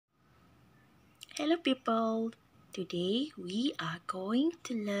Hello people, today we are going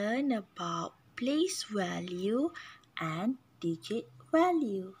to learn about place value and digit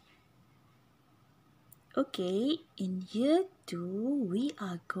value. Okay, in year 2 we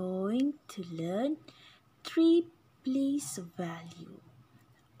are going to learn 3 place value.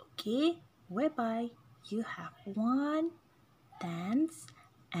 Okay, whereby you have 1, tens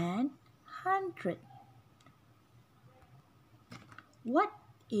and 100. What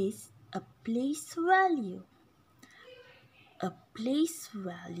is a place value? A place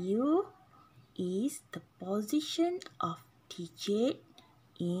value is the position of digit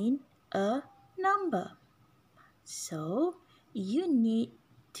in a number. So you need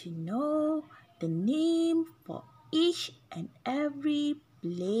to know the name for each and every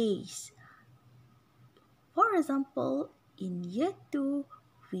place. For example, in year 2,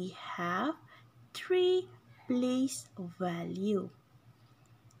 we have 3 place value.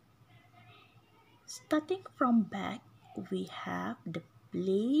 Starting from back, we have the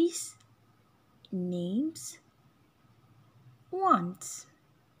place names once.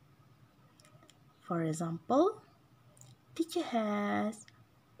 For example, teacher has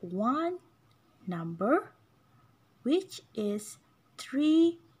one number which is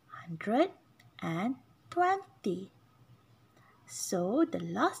 320. So the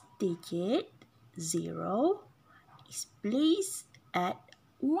last digit 0 is placed at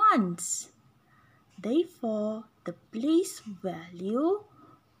ones. Therefore, the place value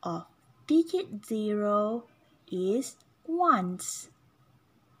of digit 0 is ones.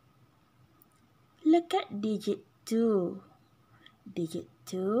 Look at digit 2. Digit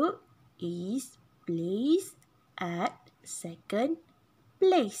 2 is placed at second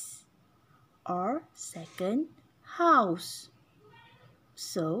place or second house.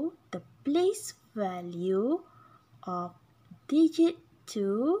 So the place value of digit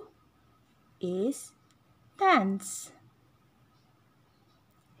 2 is tens,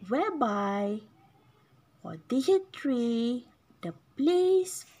 whereby for digit 3 the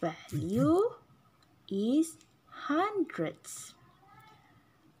place value is hundreds.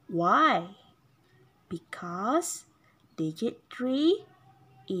 Why? Because digit 3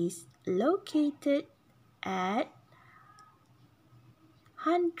 is located at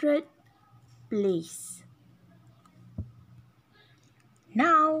 100 place.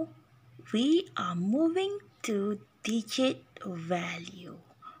 Now we are moving to digit value.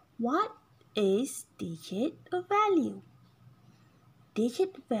 What is digit value?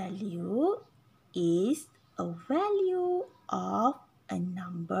 Digit value is a value of a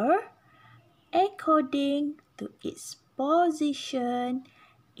number according to its position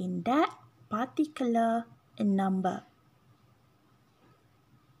in that particular number.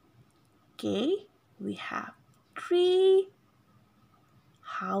 Okay, we have 3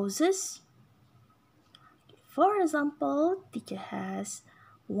 houses. For example, teacher has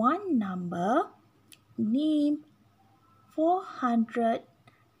one number named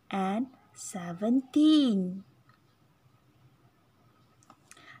 417.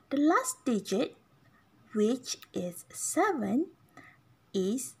 The last digit, which is 7,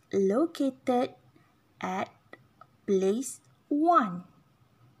 is located at place 1.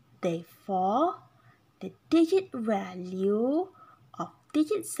 Therefore, the digit value of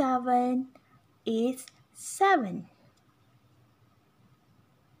digit 7 is 7.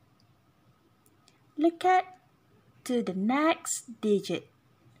 Look at to the next digit,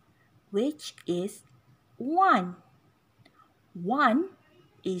 which is 1. 1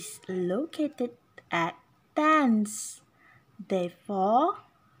 is located at tens. Therefore,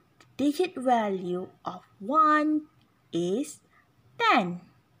 the digit value of 1 is 10.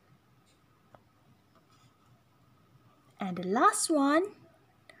 And the last one,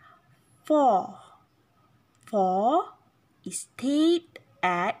 4. 4 is stayed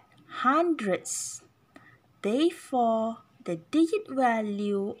at hundreds. Therefore, the digit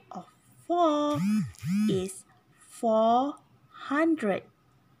value of 4 is 400.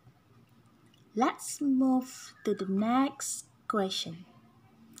 Let's move to the next question.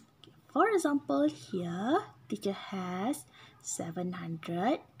 For example, here teacher has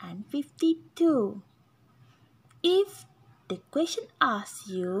 752. If the question asks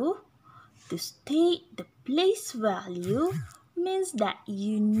you to state the place value, means that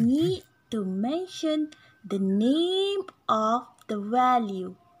you need to mention the name of the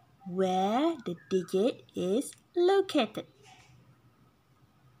value where the digit is located.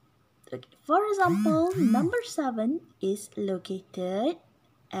 Okay, for example, number 7 is located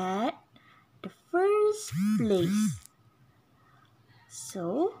at the first place.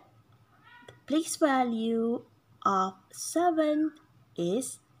 So, the place value of 7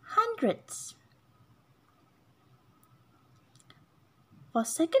 is hundreds. For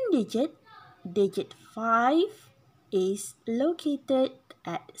second digit, digit 5 is located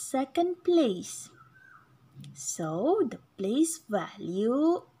at second place. So the place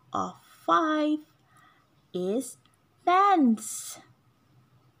value of 5 is tens.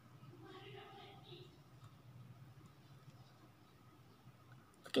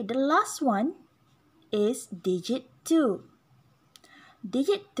 Okay, the last one is digit 2.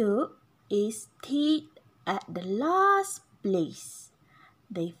 Digit 2 is stayed at the last place.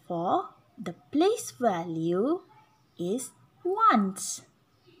 Therefore, the place value is ones.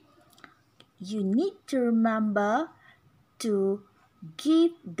 You need to remember to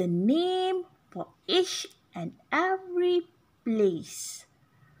give the name for each and every place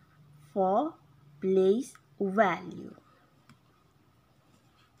for place value.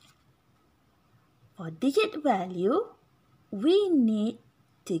 For digit value, we need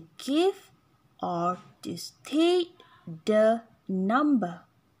to give or to state the number,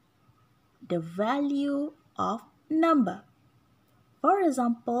 the value of number. For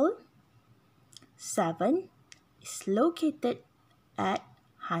example, 7 is located at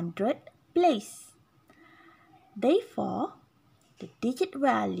 100 place. Therefore, the digit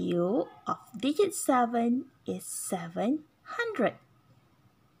value of digit 7 is 700.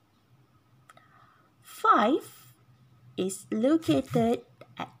 5 is located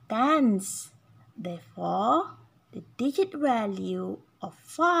at tens. Therefore, the digit value of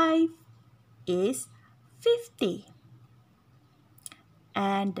 5 is 50.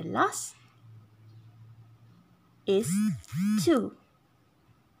 And the last is 2.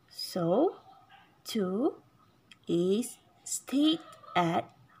 So, 2 is stayed at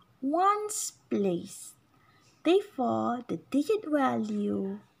ones place. Therefore, the digit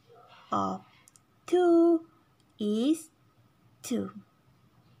value of 2 is 2.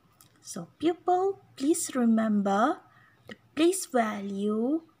 So, pupil, please remember the place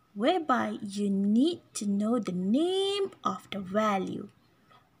value whereby you need to know the name of the value.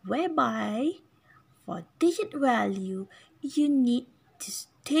 Whereby for digit value, you need to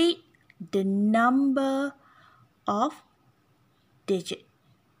state the number of digit.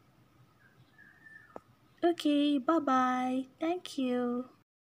 Okay, bye-bye. Thank you.